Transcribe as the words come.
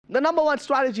The number one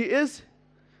strategy is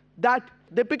that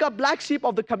they pick up black sheep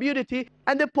of the community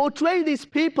and they portray these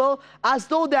people as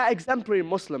though they are exemplary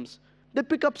Muslims. They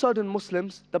pick up certain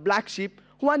Muslims, the black sheep,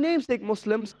 who are namesake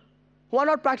Muslims, who are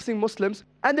not practicing Muslims,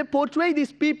 and they portray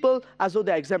these people as though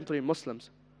they are exemplary Muslims.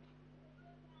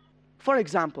 For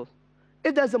example,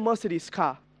 if there's a Mercedes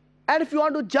car, and if you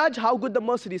want to judge how good the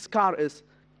Mercedes car is,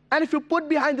 and if you put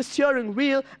behind the steering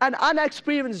wheel an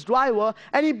unexperienced driver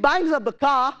and he bangs up the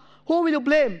car, who will you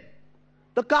blame?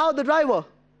 The car or the driver?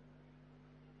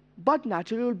 But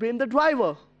naturally, you will blame the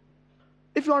driver.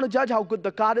 If you want to judge how good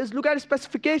the car is, look at its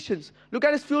specifications, look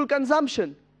at its fuel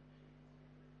consumption,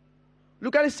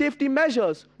 look at its safety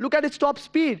measures, look at its top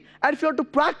speed. And if you want to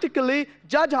practically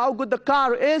judge how good the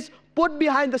car is, put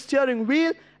behind the steering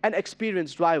wheel an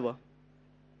experienced driver.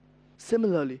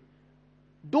 Similarly,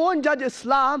 don't judge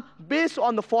Islam based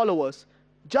on the followers.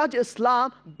 Judge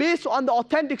Islam based on the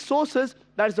authentic sources,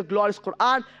 that is the glorious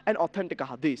Quran and authentic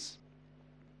Hadith,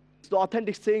 the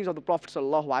authentic sayings of the Prophet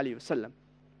ﷺ.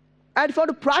 And if you want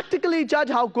to practically judge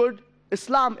how good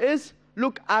Islam is,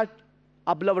 look at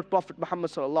our beloved Prophet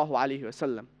Muhammad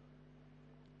ﷺ.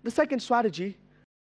 The second strategy